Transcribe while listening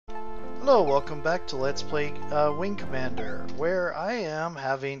Hello, welcome back to Let's Play Wing Commander, where I am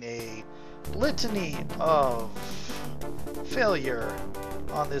having a litany of failure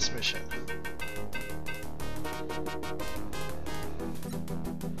on this mission.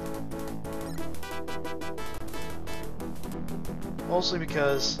 Mostly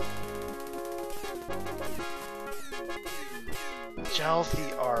because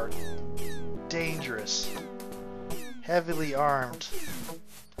Kilrathi are dangerous, heavily armed,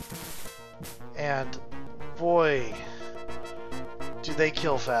 and boy, do they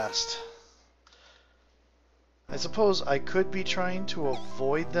kill fast. I suppose I could be trying to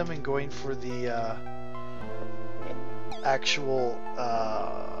avoid them and going for the actual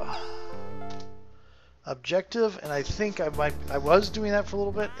objective, and I think I was doing that for a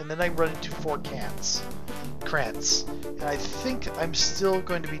little bit, and then I run into 4 krants, and I think I'm still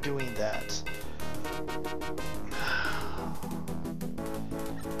going to be doing that.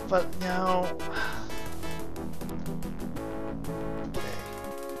 But now, okay.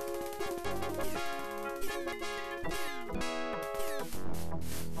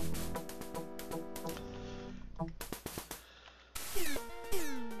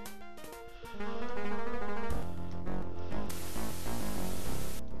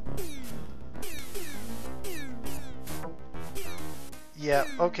 Yeah,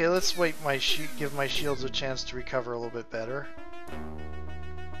 okay, let's wait give my shields a chance to recover a little bit better.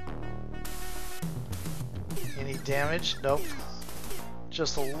 Any damage? Nope.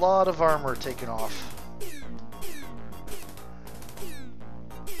 Just a lot of armor taken off.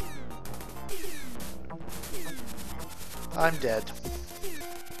 I'm dead.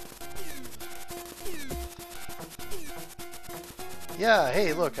 Yeah,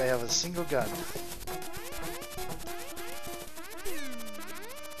 hey, look, I have a single gun.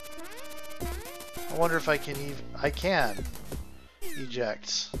 I wonder if I can I can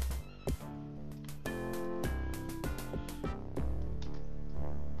eject.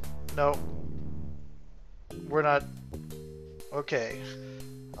 No. We're not. Okay.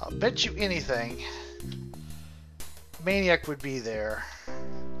 I'll bet you anything Maniac would be there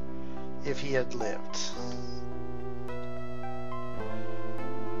if he had lived.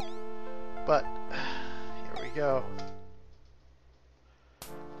 But here we go.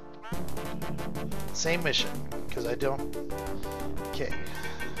 Same mission, because I don't. Okay.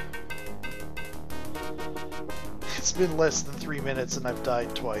 It's been less than 3 minutes and I've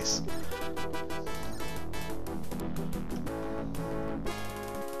died twice.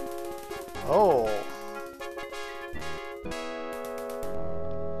 Oh.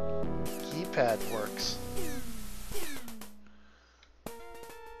 Keypad works.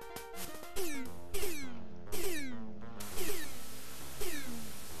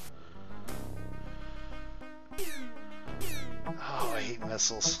 Oh, I hate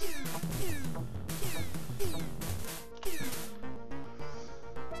missiles.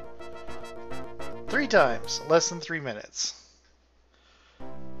 Three times, less than 3 minutes.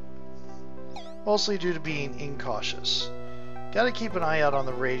 Mostly due to being incautious. Gotta keep an eye out on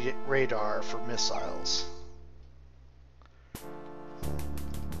the radar for missiles.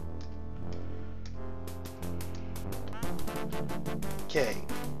 Okay.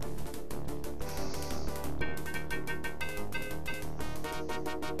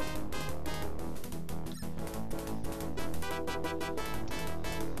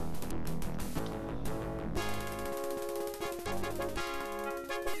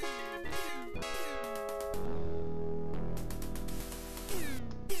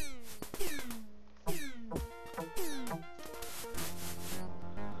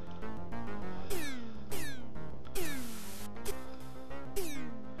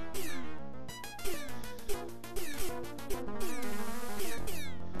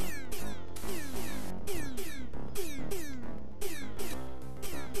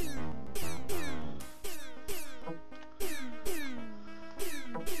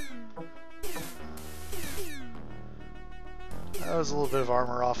 That was a little bit of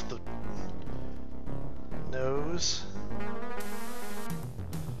armor off the nose.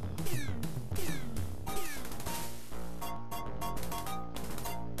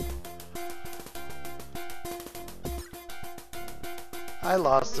 I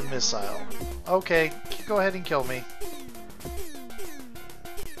lost a missile. Okay, go ahead and kill me.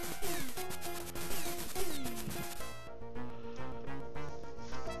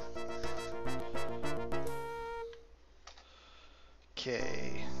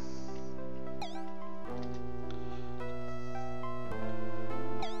 Okay.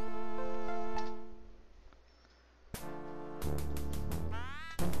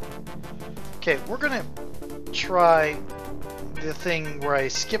 Okay, we're gonna try the thing where I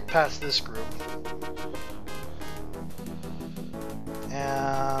skip past this group.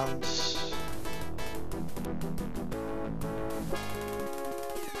 And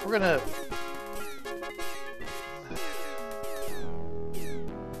we're gonna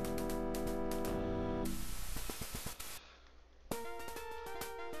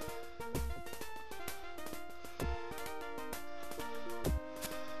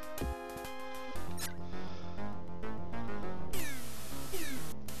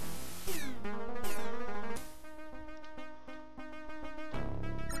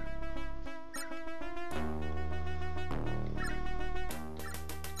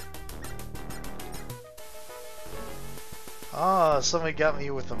somebody got me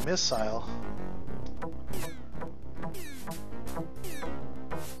with a missile.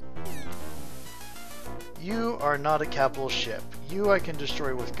 You are not a capital ship. You I can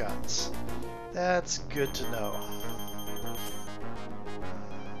destroy with guns. That's good to know.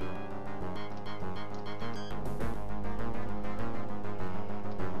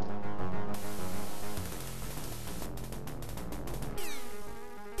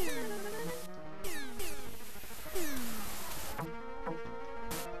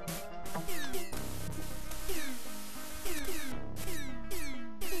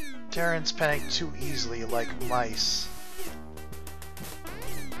 Terrans panic too easily, like mice.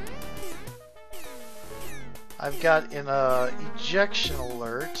 I've got an ejection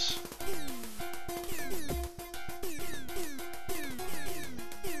alert.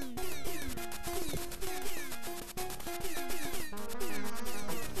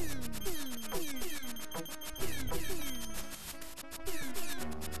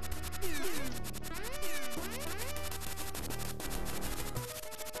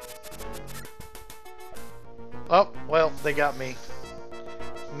 Oh, well, they got me.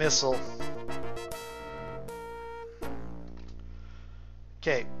 Missile.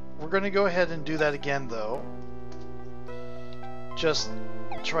 Okay, we're going to go ahead and do that again, though. Just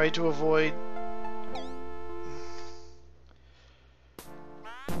try to avoid...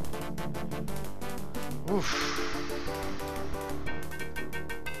 Oof.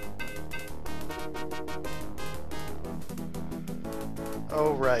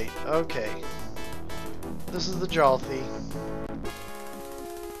 Oh, right. Okay. This is the Kilrathi.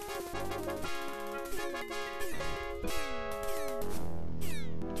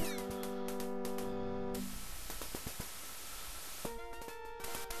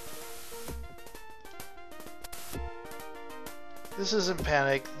 This isn't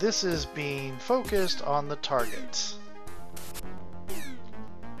panic, this is being focused on the target.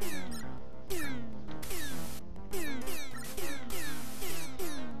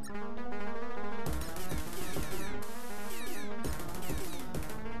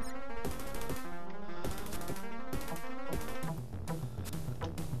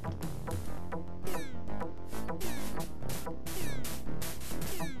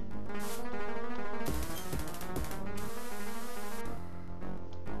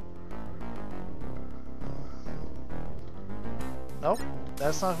 Nope,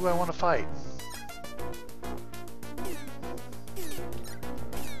 that's not who I want to fight.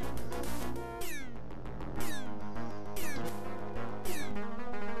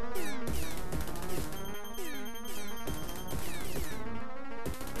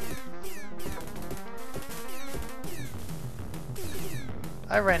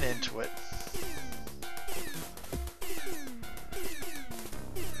 I ran into it.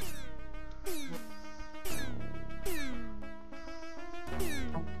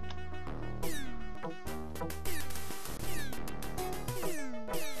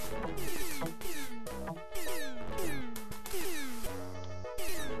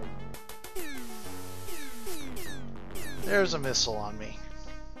 There's a missile on me.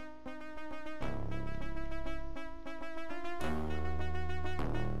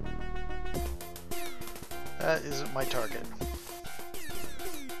 That isn't my target.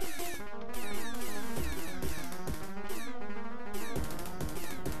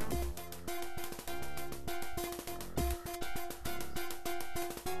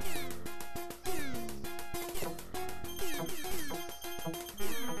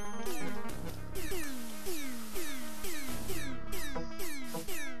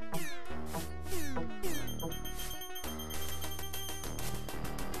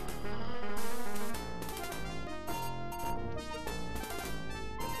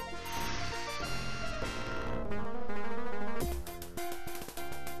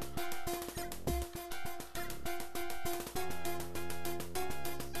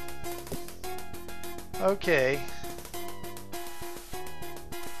 Okay.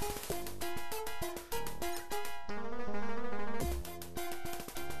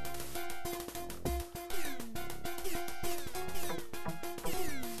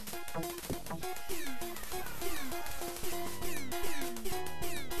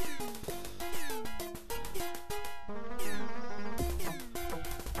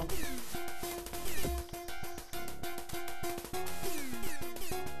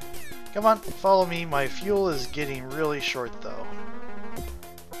 Come on, follow me. My fuel is getting really short, though.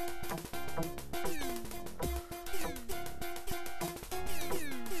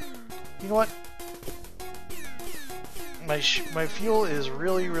 You know what? My fuel is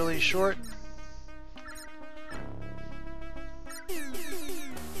really, really short.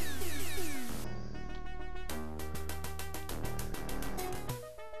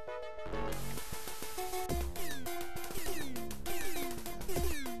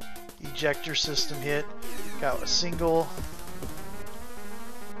 Ejector system hit. Got a single.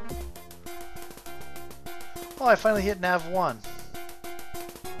 Oh, I finally hit nav 1.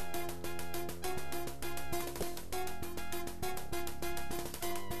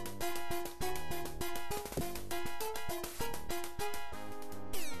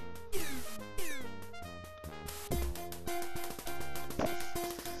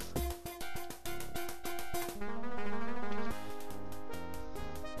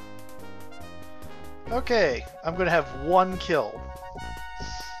 Okay, I'm gonna have 1 kill.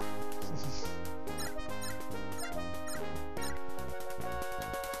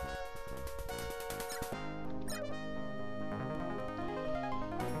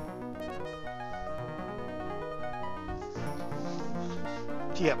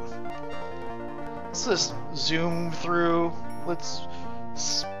 Yep. Let's just zoom through. Let's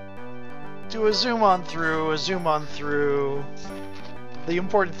do a zoom on through, a zoom on through. The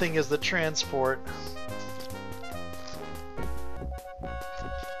important thing is the transport.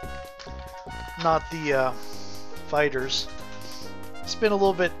 Not the fighters. It's been a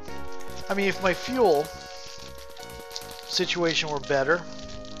little bit... I mean, if my fuel situation were better,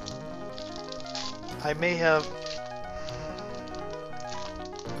 I may have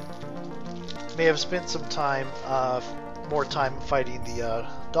spent some time, more time fighting the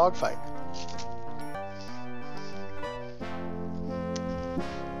dogfight.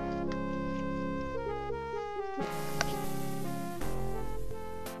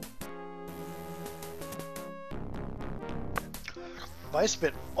 I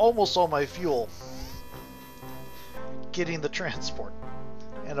spent almost all my fuel getting the transport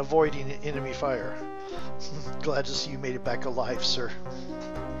and avoiding enemy fire. Glad to see you made it back alive, sir.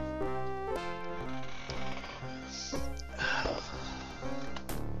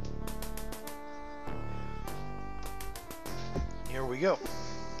 Here we go.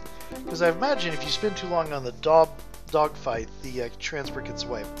 Because I imagine if you spend too long on the dogfight, the transport gets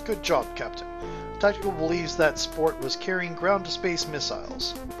away. Good job, Captain. Tactical believes that sport was carrying ground-to-space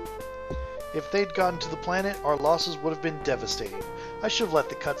missiles. If they'd gotten to the planet, our losses would have been devastating. I should have let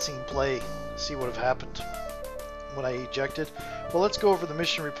the cutscene play, see what would have happened when I ejected. Well, let's go over the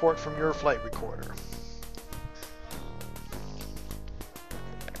mission report from your flight recorder.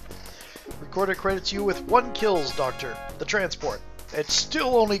 Recorder credits you with 1 kills, Doctor. The transport. It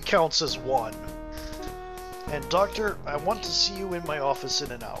still only counts as 1. And Doctor, I want to see you in my office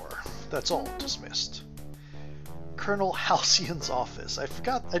in an hour. That's all. Dismissed. Colonel Halcyon's office. I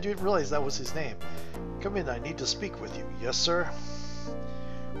forgot. I didn't realize that was his name. Come in. I need to speak with you. Yes, sir.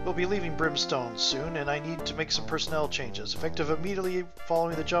 We'll be leaving Brimstone soon, and I need to make some personnel changes. Effective immediately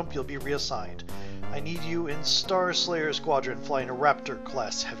following the jump, you'll be reassigned. I need you in Star Slayer Squadron flying a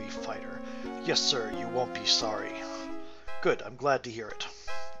Raptor-class heavy fighter. Yes, sir. You won't be sorry. Good. I'm glad to hear it.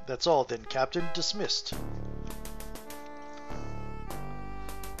 That's all then, Captain. Dismissed.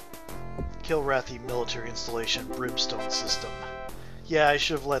 Kilrathi military installation, Brimstone system. Yeah, I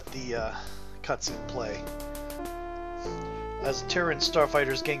should have let the cutscene play. As Terran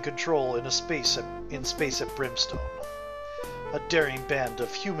starfighters gain control in space at Brimstone, a daring band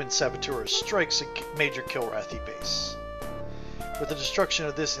of human saboteurs strikes a major Kilrathi base. With the destruction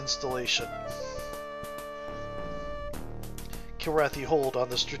of this installation, Kilrathi hold on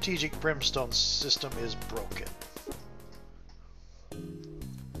the strategic Brimstone system is broken.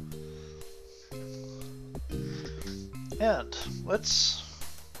 And let's...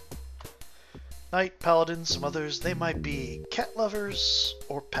 Knight, Paladin, some others, they might be cat lovers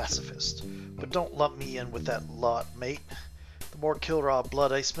or pacifists, but don't lump me in with that lot, mate. The more Kilraw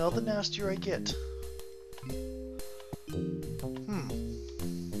blood I smell, the nastier I get.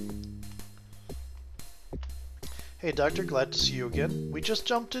 Hey Doctor, glad to see you again. We just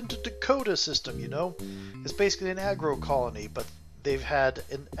jumped into Dakota system, you know. It's basically an aggro colony, but they've had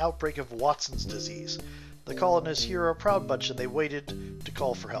an outbreak of Watson's disease. The colonists here are a proud bunch and they waited to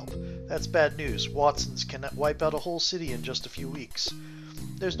call for help. That's bad news. Watsons can wipe out a whole city in just a few weeks.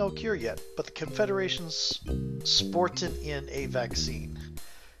 There's no cure yet, but the Confederation's sporting in a vaccine.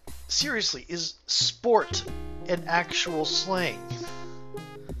 Seriously, is sport an actual slang?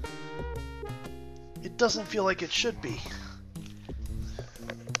 It doesn't feel like it should be.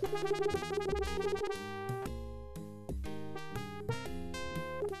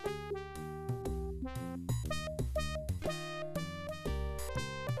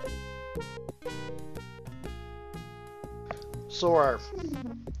 So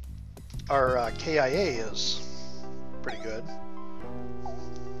our KIA is pretty good.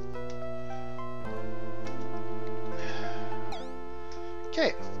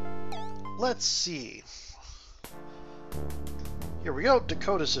 Okay, let's see. Here we go,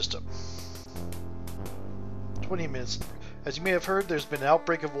 Dakota system. 20 minutes. As you may have heard, there's been an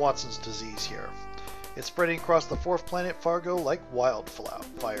outbreak of Watson's disease here. It's spreading across the fourth planet, Fargo, like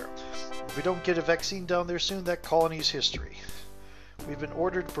wildfire. If we don't get a vaccine down there soon, that colony's history. We've been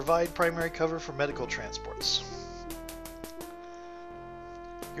ordered to provide primary cover for medical transports.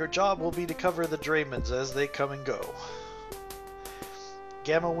 Your job will be to cover the Draymans as they come and go.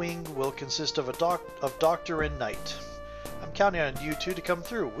 Gamma Wing will consist of Doctor and Knight. I'm counting on you two to come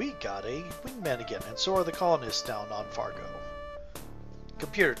through. We got a wingman again, and so are the colonists down on Fargo.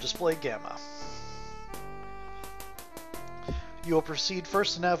 Computer, display Gamma. You will proceed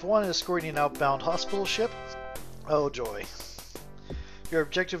first to Nav 1, escorting an outbound hospital ship. Oh joy. Your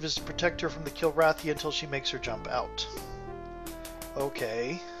objective is to protect her from the Kilrathi until she makes her jump out.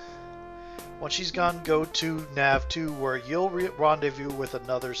 Okay. Once she's gone, go to Nav 2 where you'll rendezvous with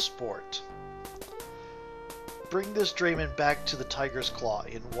another sport. Bring this Drayman back to the Tiger's Claw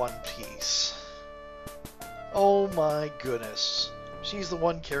in one piece. Oh my goodness. She's the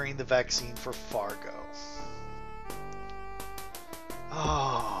one carrying the vaccine for Fargo.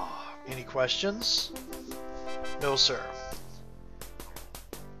 Ah, any questions? No, sir.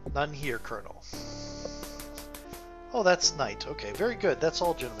 None here, Colonel. Oh, that's Knight. Okay, very good. That's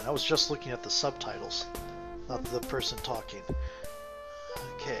all, gentlemen. I was just looking at the subtitles, not the person talking.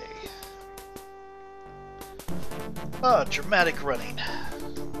 Okay. Ah, dramatic running.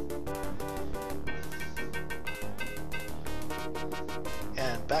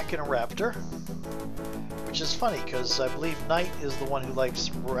 And back in a Raptor, which is funny because I believe Knight is the one who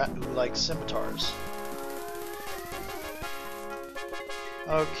likes scimitars.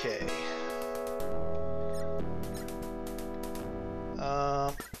 Okay.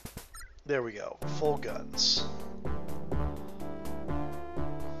 There we go. Full guns.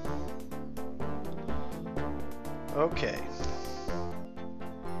 Okay.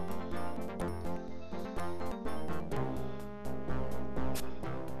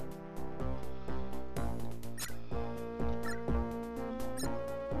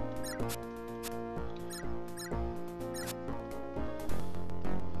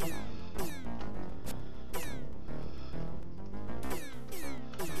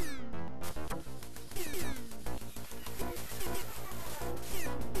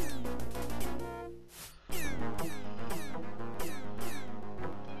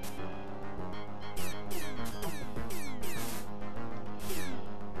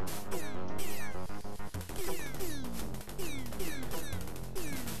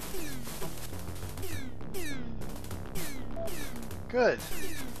 Good.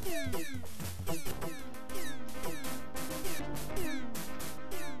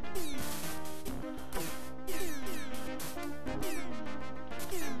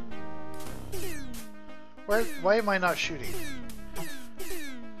 Why am I not shooting?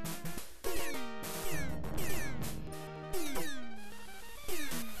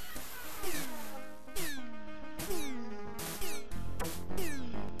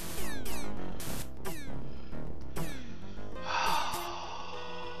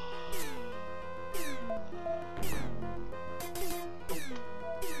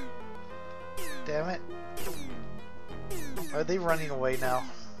 Damn it. Are they running away now?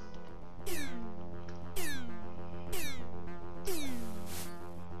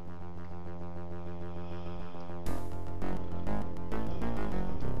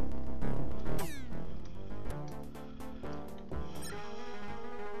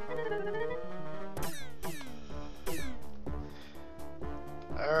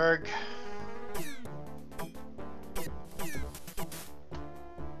 Arg.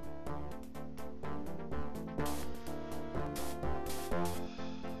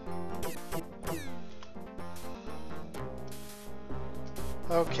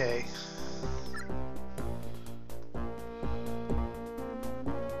 Okay.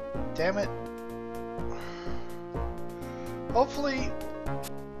 Damn it. Hopefully...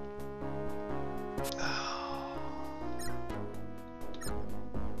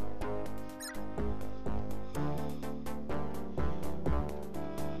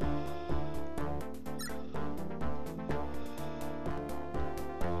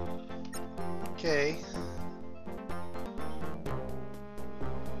 Okay.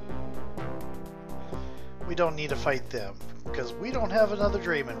 we don't need to fight them, because we don't have another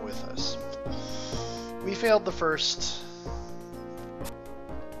Drayman with us. We failed the first.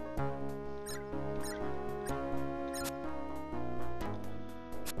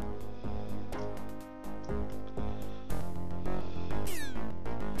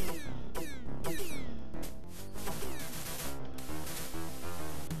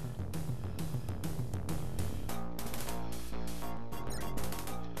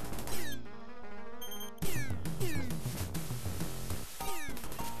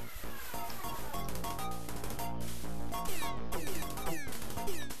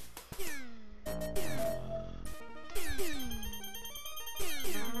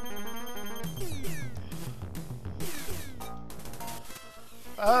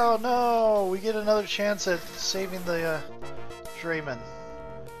 Oh no, we get another chance at saving the Drayman.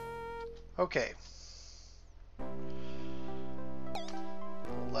 Okay.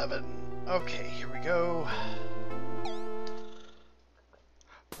 11. Okay, here we go.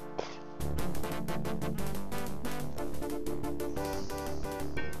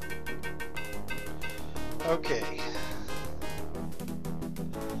 Okay.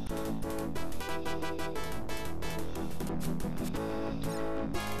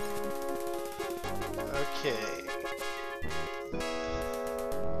 Okay.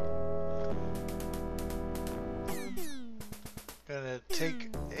 Gonna take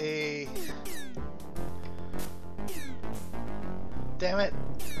a... Damn it!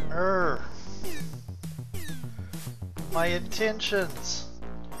 My intentions!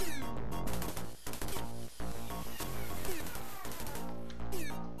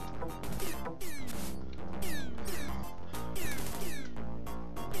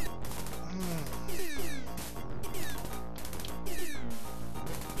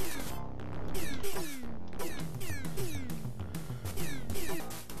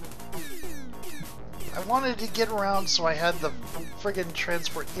 I wanted to get around so I had the friggin'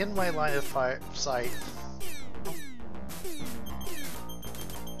 transport in my line of sight.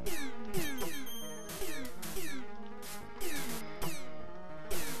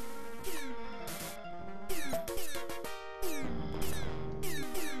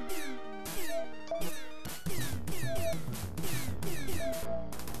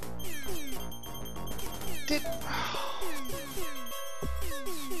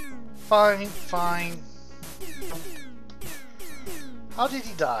 Fine, fine. How did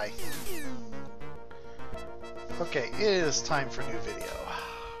he die? Okay, it is time for new video.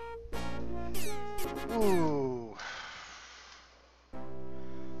 Ooh.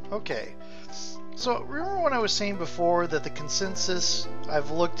 Okay. So, remember when I was saying before that the consensus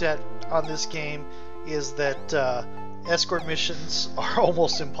I've looked at on this game is that escort missions are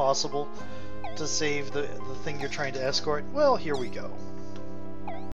almost impossible to save the thing you're trying to escort? Well, here we go.